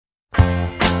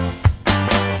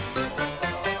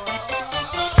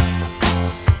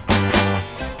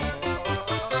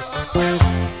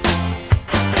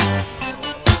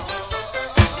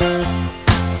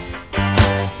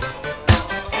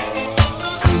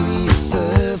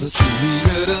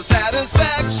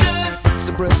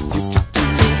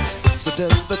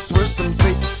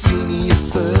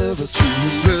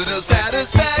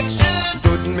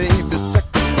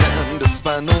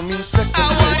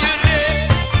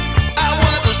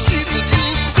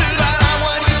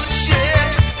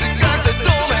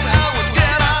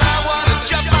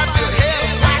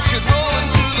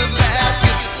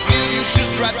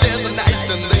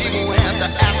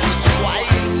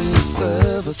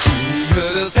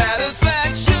Senior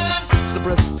satisfaction. It's a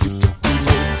breath you took too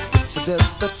late. It's a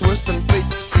death that's worse than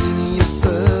fate. Senior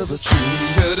service.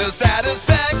 Senior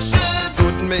satisfaction.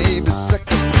 Good maybe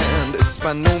second hand. It's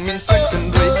by no means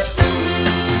second rate.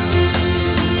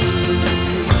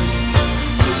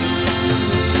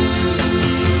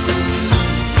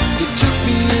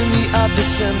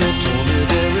 Office and they told me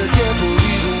they're a devil.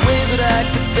 Either way that I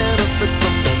could benefit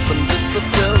from death and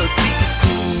disability.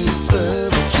 Senior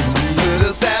service,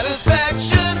 senior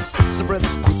satisfaction. It's a breath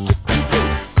you took too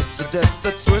late. It's a death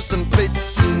that's worse than fate.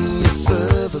 Senior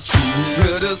service,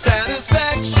 senior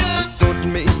satisfaction. Though it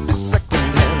may be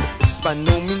second hand, it's by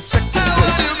no means second rate. I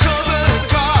want your company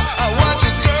car, I want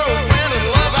your girlfriend in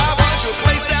love, I want your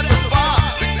place at the bar,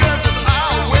 because there's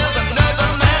always another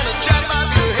man to chop off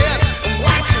your head and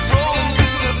watch it roll into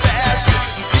the basket.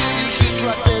 If you should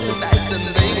drop in the night, then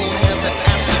they won't have to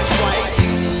ask me twice.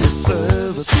 Senior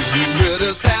service,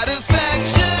 senior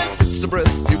satisfaction. It's a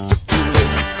breath you took too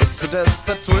late. It's a death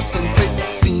that's worse than